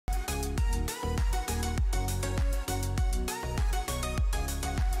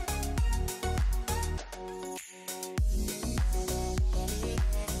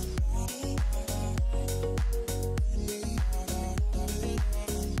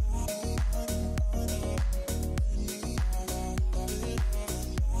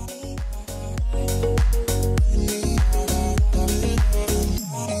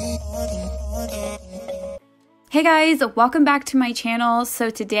Hey guys, welcome back to my channel. So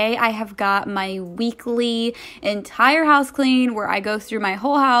today I have got my weekly entire house clean where I go through my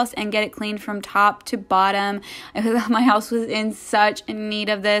whole house and get it cleaned from top to bottom. My house was in such need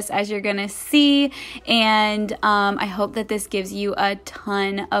of this, as you're gonna see, and I hope that this gives you a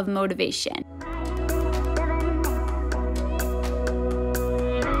ton of motivation.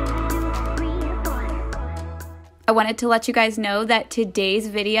 I wanted to let you guys know that today's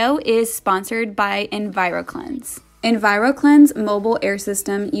video is sponsored by EnviroCleanse. EnviroCleanse mobile air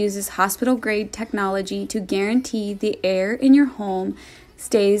system uses hospital-grade technology to guarantee the air in your home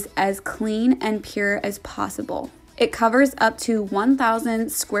stays as clean and pure as possible. It covers up to 1,000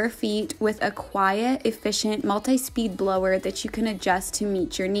 square feet with a quiet, efficient, multi-speed blower that you can adjust to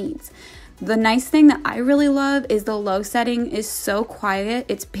meet your needs. The nice thing that I really love is the low setting is so quiet,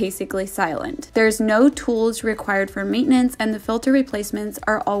 it's basically silent. There's no tools required for maintenance, and the filter replacements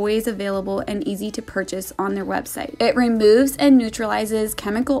are always available and easy to purchase on their website. It removes and neutralizes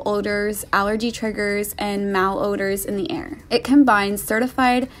chemical odors, allergy triggers, and malodors in the air. It combines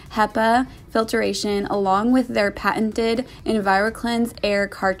certified HEPA filtration along with their patented EnviroCleanse air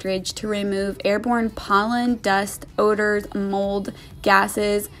cartridge to remove airborne pollen, dust, odors, mold,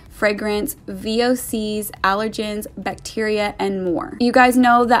 gases, fragrance, VOCs, allergens, bacteria, and more. You guys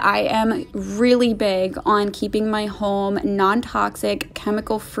know that I am really big on keeping my home non-toxic,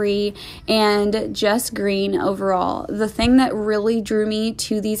 chemical-free, and just green overall. The thing that really drew me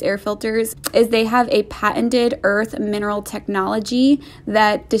to these air filters is they have a patented earth mineral technology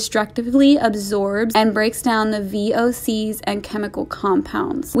that destructively absorbs and breaks down the VOCs and chemical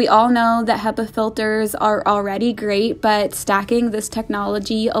compounds. We all know that HEPA filters are already great, but stacking this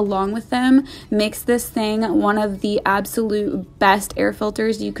technology along with them makes this thing one of the absolute best air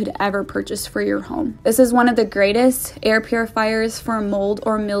filters you could ever purchase for your home. This is one of the greatest air purifiers for mold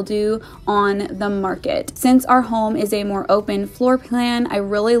or mildew on the market. Since our home is a more open floor plan, I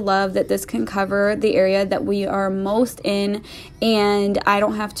really love that this can cover the area that we are most in, and I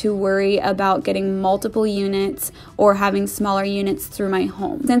don't have to worry about getting multiple units or having smaller units through my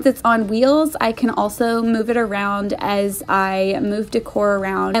home. Since it's on wheels, I can also move it around as I move decor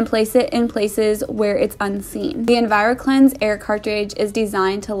around and place it in places where it's unseen. The EnviroCleanse air cartridge is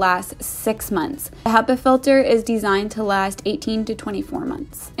designed to last 6 months. The HEPA filter is designed to last 18 to 24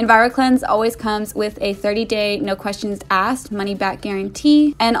 months. EnviroCleanse always comes with a 30-day, no questions asked, money-back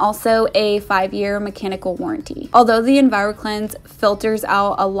guarantee, and also a 5-year mechanical warranty. Although the EnviroCleanse filters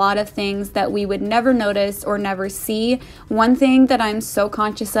out a lot of things that we would never notice or never see, one thing that I'm so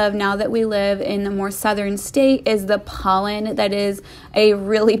conscious of now that we live in a more southern state is the pollen that is a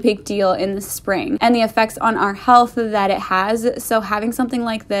really big deal in the spring and the effects on our health that it has. So having something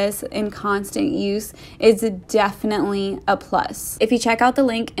like this in constant use is definitely a plus. If you check out the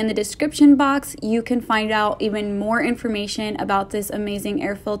link in the description box, you can find out even more information about this amazing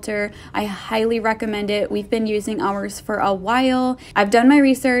air filter. I highly recommend it. We've been using ours for a while. I've done my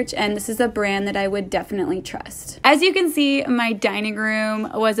research, and this is a brand that I would definitely trust. As you can see, my dining room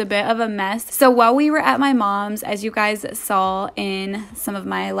was a bit of a mess. So while we were at my mom's, as you guys saw in some of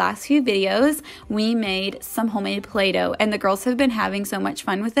my last few videos, we made some homemade Play-Doh, and the girls have been having so much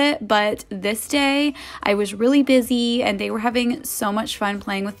fun with it. But this day I was really busy and they were having so much fun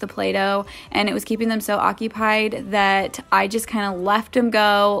playing with the Play-Doh, and it was keeping them so occupied that I just kind of let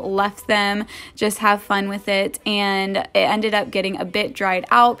them just have fun with it, and it ended up getting a bit dried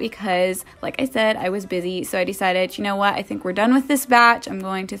out because, like I said, I was busy. So I decided, you know what, I think we're done with this batch. I'm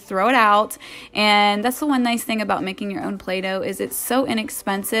going to throw it out. And that's the one nice thing about making your own Play-Doh is it's so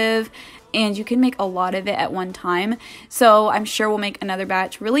inexpensive and you can make a lot of it at one time. So I'm sure we'll make another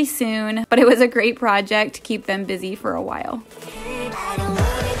batch really soon, but it was a great project to keep them busy for a while.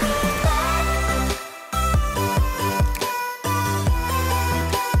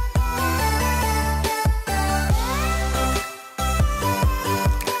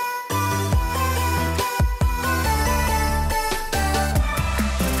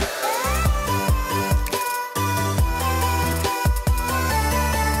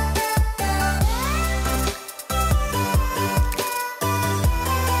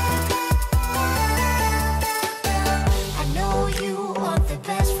 I know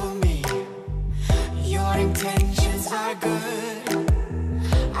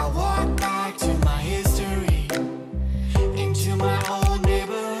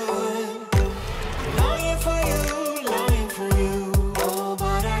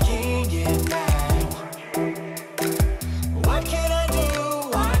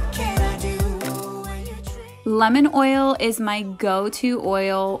Lemon oil is my go-to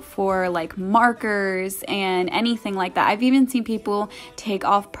oil for like markers and anything like that. I've even seen people take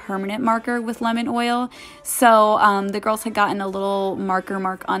off permanent marker with lemon oil. So the girls had gotten a little marker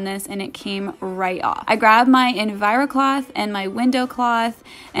mark on this and it came right off. I grabbed my EnviroCloth and my window cloth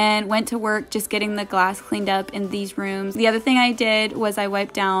and went to work just getting the glass cleaned up in these rooms. The other thing I did was I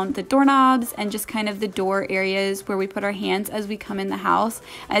wiped down the doorknobs and just kind of the door areas where we put our hands as we come in the house.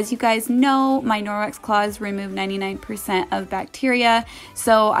 As you guys know, my Norwex cloths remove 99% of bacteria,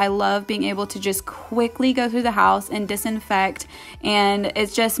 so I love being able to just quickly go through the house and disinfect, and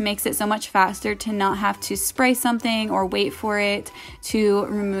it just makes it so much faster to not have to spray something or wait for it to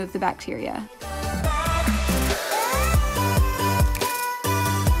remove the bacteria.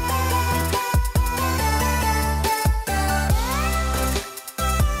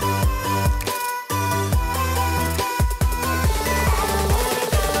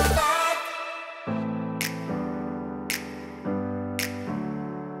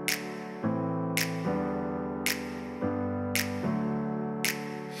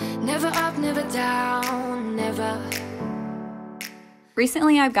 Never up, never down, never.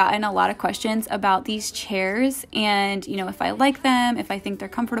 Recently, I've gotten a lot of questions about these chairs and, you know, if I like them, if I think they're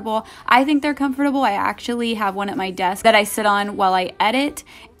comfortable. I think they're comfortable. I actually have one at my desk that I sit on while I edit.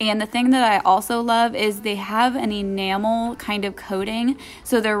 And the thing that I also love is they have an enamel kind of coating,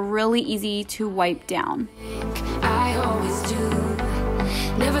 so they're really easy to wipe down. I always do.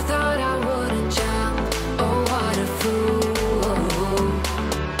 Never thought I wouldn't jump. Oh, what a fool.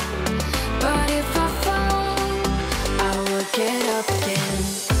 But if I fall, I will get up again.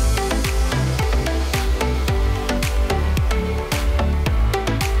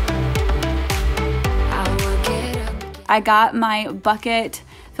 I will get up. I got my bucket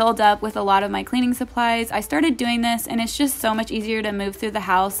filled up with a lot of my cleaning supplies. I started doing this and it's just so much easier to move through the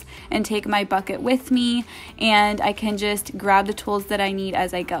house and take my bucket with me, and I can just grab the tools that I need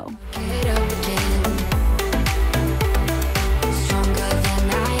as I go. Get up again. Stronger than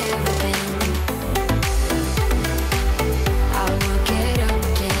I ever been. I will get up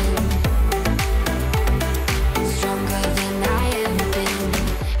again. Stronger than I ever been.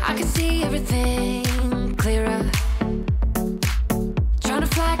 I can see everything clearer. Trying to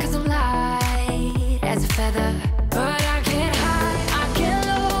fly 'cause I'm light as a feather. But I get high, I get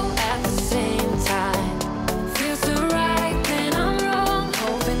low at the same time. Feels so right, then I'm wrong,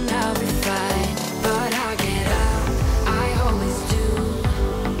 hoping I'll be fine. But I get up, I always do.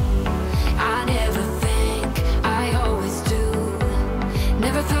 I never think, I always do.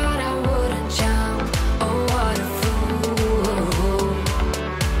 Never thought I wouldn't jump, oh what a fool.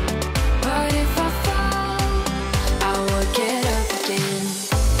 But if I fall, I will get up again.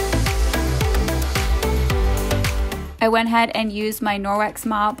 I went ahead and used my Norwex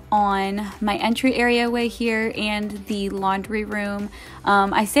mop on my entry area way here and the laundry room.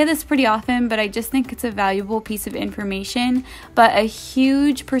 I say this pretty often, but I just think it's a valuable piece of information. But a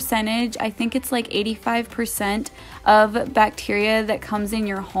huge percentage, I think it's like 85% of bacteria that comes in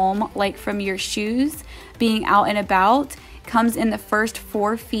your home, like from your shoes, being out and about, comes in the first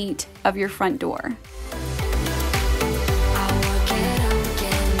 4 feet of your front door. I will get up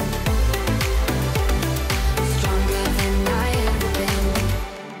again. Stronger than I ever been.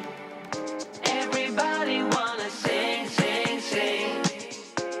 Everybody wanna sing, sing, sing.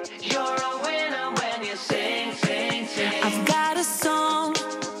 You're a winner when you sing, sing, sing. I've got a song,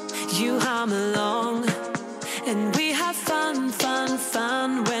 you hum along, and we have fun, fun,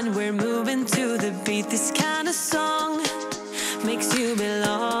 fun when we're moving to the beat. This kind of song makes you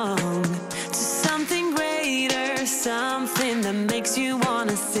belong to something greater, something that makes you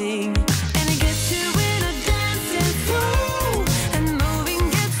wanna sing. And it gets you in a dancing flow, and moving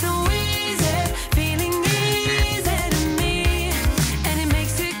gets so easy, feeling easy to me. And it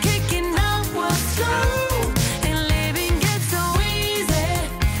makes it kicking upward slow, and living gets so easy,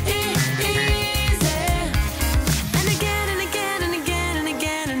 easy. And again and again and again and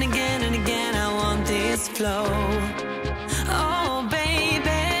again and again and again, I want this flow. Oh, baby.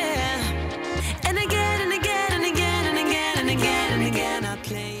 And again and again and again and again and again and again, I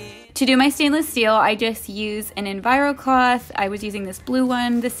play it. To do my stainless steel, I just use an EnviroCloth. I was using this blue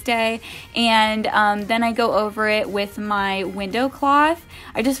one this day, and then I go over it with my window cloth.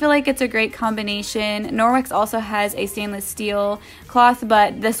 I just feel like it's a great combination. Norwex also has a stainless steel cloth,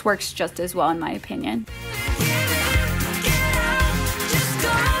 but this works just as well in my opinion. Get up, just go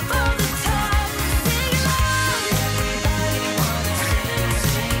for the top, sing along. Everybody wanna sing,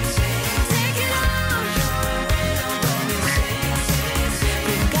 sing, sing. Take it on.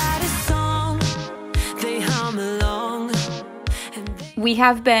 We've got a song, they hum along. We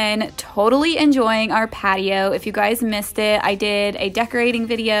have been totally enjoying our patio. If you guys missed it, I did a decorating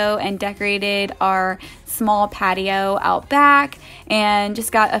video and decorated our small patio out back and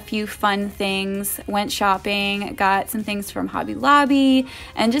just got a few fun things. Went shopping, got some things from Hobby Lobby,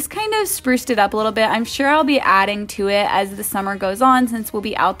 and just kind of spruced it up a little bit. I'm sure I'll be adding to it as the summer goes on since we'll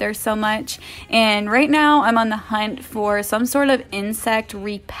be out there so much. And right now I'm on the hunt for some sort of insect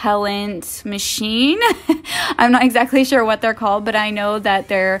repellent machine. I'm not exactly sure what they're called, but I know that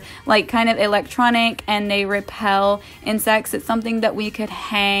they're like kind of electronic and they repel insects. It's something that we could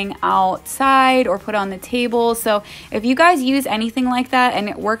hang outside or put on the table. So if you guys use anything like that and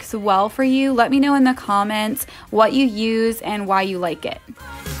it works well for you, let me know in the comments what you use and why you like it.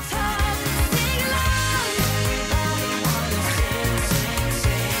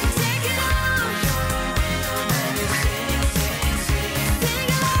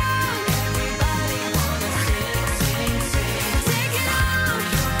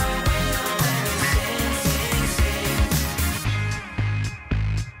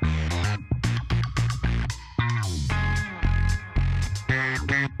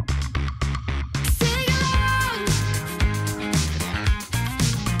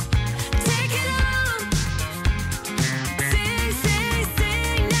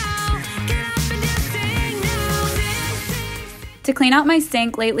 To clean out my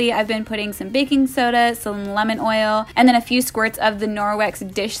sink lately, I've been putting some baking soda, some lemon oil, and then a few squirts of the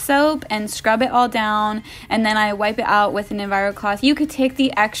Norwex dish soap and scrub it all down, and then I wipe it out with an Enviro cloth. You could take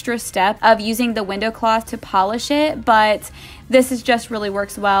the extra step of using the window cloth to polish it, but this is just really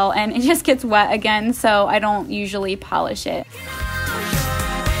works well, and it just gets wet again, so I don't usually polish it.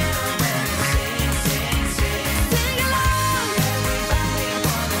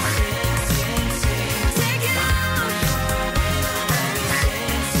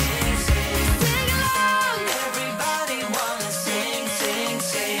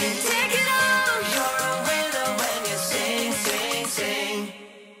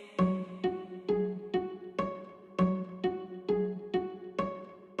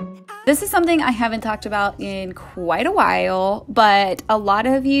 This is something I haven't talked about in quite a while, but a lot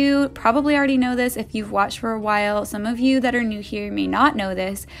of you probably already know this if you've watched for a while. Some of you that are new here may not know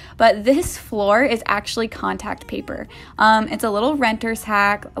this, but this floor is actually contact paper. It's a little renter's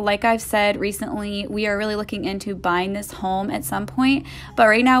hack. Like I've said recently, we are really looking into buying this home at some point, but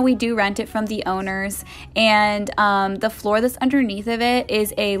right now we do rent it from the owners, and the floor that's underneath of it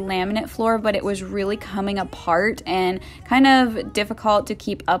is a laminate floor, but it was really coming apart and kind of difficult to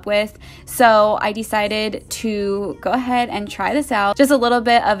keep up with. So I decided to go ahead and try this out. Just a little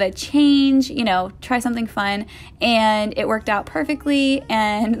bit of a change, you know, try something fun, and it worked out perfectly,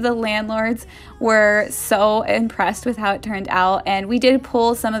 and the landlords were so impressed with how it turned out. And we did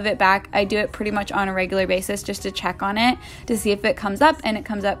pull some of it back. I do it pretty much on a regular basis just to check on it to see if it comes up, and it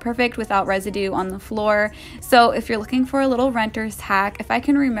comes up perfect without residue on the floor. So if you're looking for a little renter's hack, if I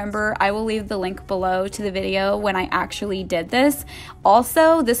can remember, I will leave the link below to the video when I actually did this.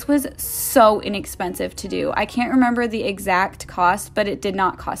 Also, this was so inexpensive to do. I can't remember the exact cost, but it did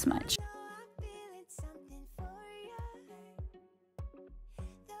not cost much.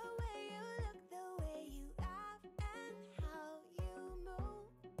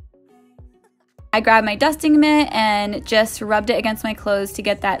 I grabbed my dusting mitt and just rubbed it against my clothes to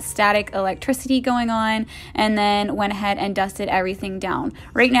get that static electricity going on, and then went ahead and dusted everything down.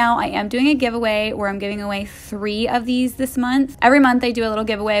 Right now I am doing a giveaway where I'm giving away 3 of these this month. Every month I do a little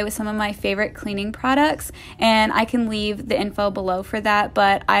giveaway with some of my favorite cleaning products, and I can leave the info below for that,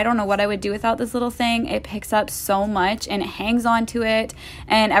 but I don't know what I would do without this little thing. It picks up so much and it hangs onto it,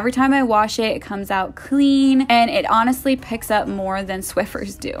 and every time I wash it, it comes out clean, and it honestly picks up more than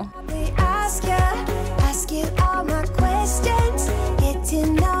Swiffers do. Ask you all my questions, get to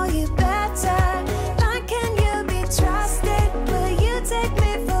know you better. How can you be trusted? Will you take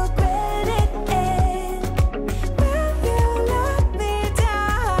me for granted? Will you let me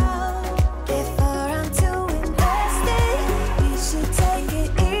down? Before I'm too invested, you should take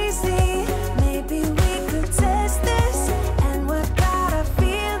it easy. Maybe we could test this and work out our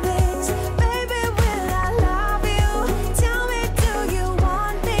feelings. Baby, will I love you? Tell me, do you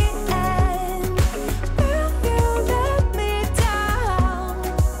want me? And will you let me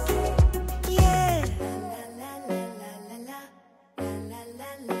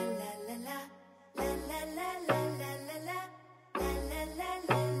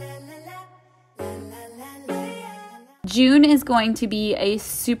June is going to be a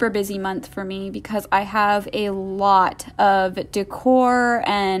super busy month for me because I have a lot of decor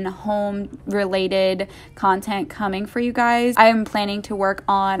and home related content coming for you guys. I am planning to work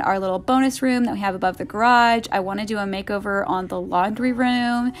on our little bonus room that we have above the garage. I want to do a makeover on the laundry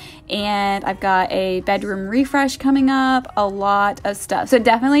room, and I've got a bedroom refresh coming up, a lot of stuff. So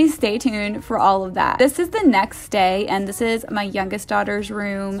definitely stay tuned for all of that. This is the next day, and this is my youngest daughter's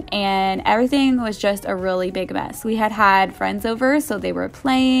room, and everything was just a really big mess. We had friends over, so they were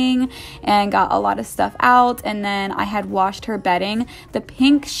playing and got a lot of stuff out, and then I had washed her bedding. The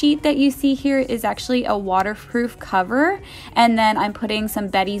pink sheet that you see here is actually a waterproof cover, and then I'm putting some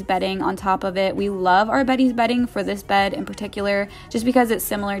Betty's bedding on top of it. We love our Betty's bedding for this bed in particular just because it's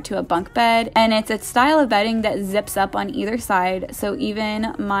similar to a bunk bed, and it's a style of bedding that zips up on either side, so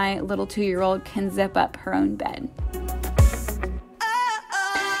even my little 2-year-old can zip up her own bed.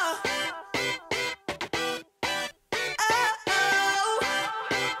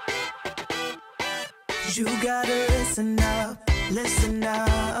 You gotta listen up, listen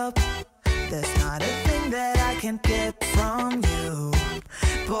up. There's not a thing that I can't get from you.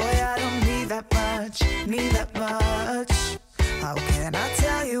 Boy, I don't need that much, need that much. How can I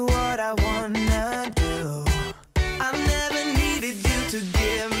tell you what I wanna do? I never needed you to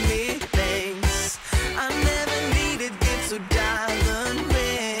give me things. I never needed gifts or diamond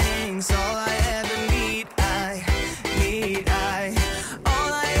rings. All I ever need,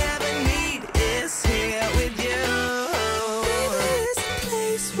 all I ever need is here with you. There's a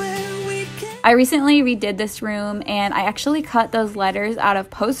place where we can. I recently redid this room, and I actually cut those letters out of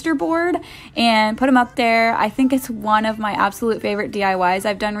poster board and put them up there. I think it's one of my absolute favorite DIYs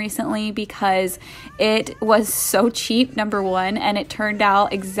I've done recently because it was so cheap, number one, and it turned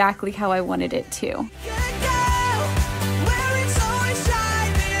out exactly how I wanted it to.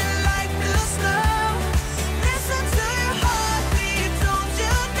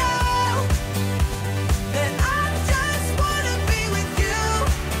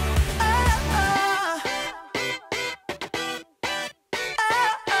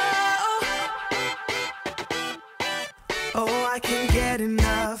 Oh, I can't get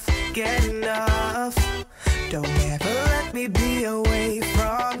enough, get enough. Don't ever let me be away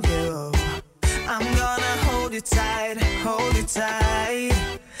from you. I'm gonna hold you tight,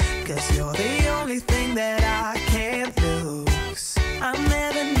 'cause you're the only thing that I can't lose. I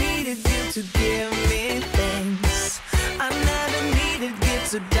never needed you to give me things. I never needed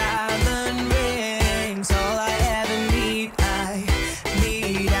gifts or diamond rings. All I ever need,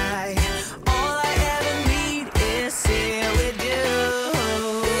 all I ever need is here with you.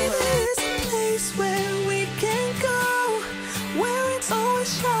 There's a place where we can go, where it's always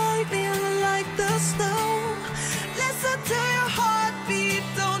shining like the snow. Listen to your heartbeat,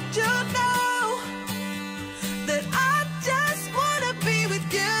 don't you know that I just wanna be with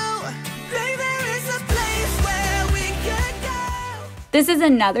you? Baby, there is a place where we can go. This is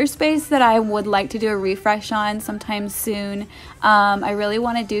another space that I would like to do a refresh on sometime soon. I really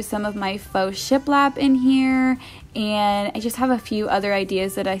want to do some of my faux shiplap in here, and I just have a few other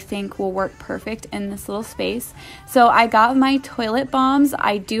ideas that I think will work perfect in this little space. So I got my toilet bombs.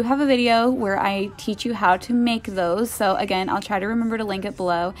 I do have a video where I teach you how to make those, so again, I'll try to remember to link it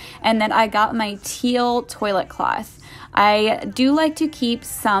below. And then I got my teal toilet cloth. I do like to keep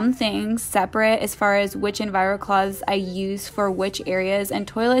some things separate as far as which EnviroCloths I use for which areas, and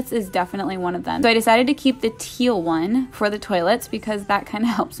toilets is definitely one of them. So I decided to keep the teal one for the toilets because that kind of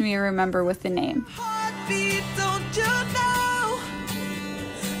helps me remember with the name. Heartbeat, don't you know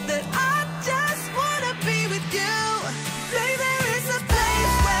that I just wanna be with you? Baby, there is a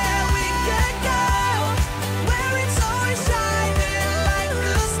place where we can go, where it's always shining like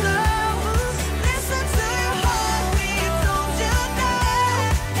the snow. Listen to your heartbeat, don't you know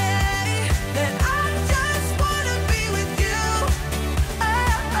that I just wanna be with you?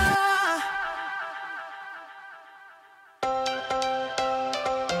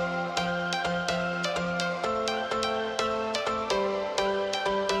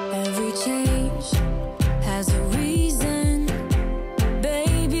 Every change has a reason.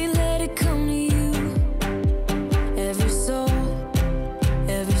 Baby, let it come to you. Every soul,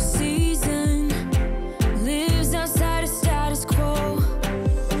 every season lives outside of status quo.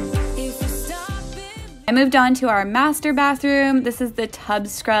 If we stop it. I moved on to our master bathroom. This is the tub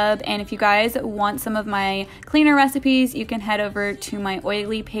scrub, and if you guys want some of my cleaner recipes, you can head over to my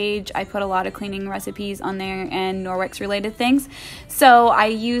oily page. I put a lot of cleaning recipes on there and Norwex related things. So I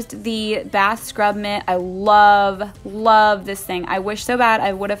used the bath scrub mitt. I love this thing. I wish so bad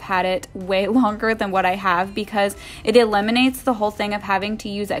I would have had it way longer than what I have, because it eliminates the whole thing of having to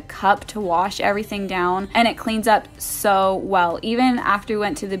use a cup to wash everything down, and it cleans up so well. Even after we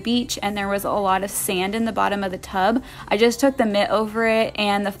went to the beach and there was a lot of sand in the bottom of the tub, I just took the mitt over it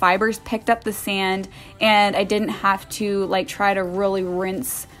and the fibers picked up the sand, and I didn't have to like try to really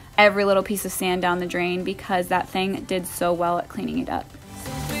rinse every little piece of sand down the drain, because that thing did so well at cleaning it up.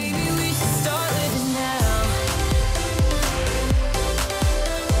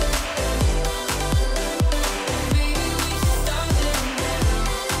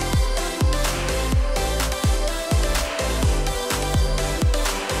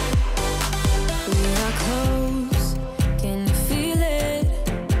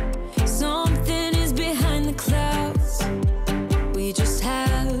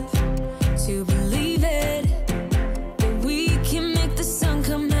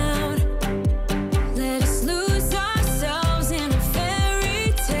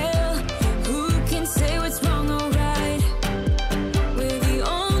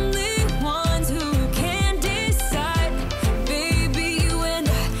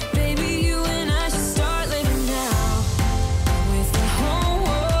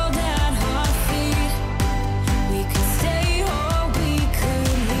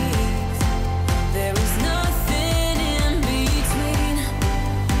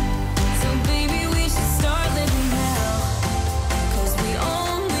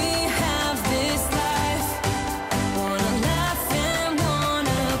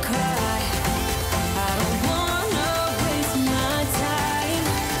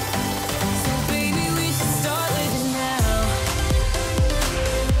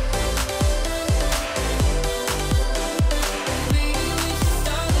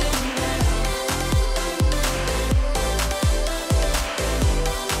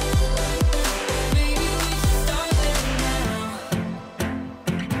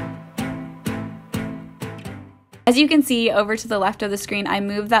 As you can see over to the left of the screen, I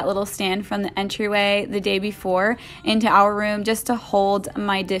moved that little stand from the entryway the day before into our room just to hold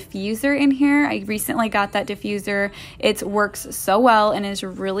my diffuser in here. I recently got that diffuser. It works so well and is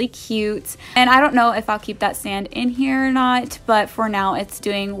really cute. And I don't know if I'll keep that stand in here or not, but for now it's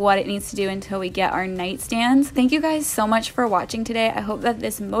doing what it needs to do until we get our nightstands. Thank you guys so much for watching today. I hope that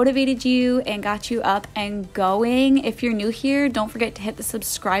this motivated you and got you up and going. If you're new here, don't forget to hit the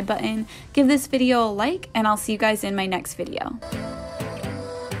subscribe button, give this video a like, and I'll see you guys in my next video.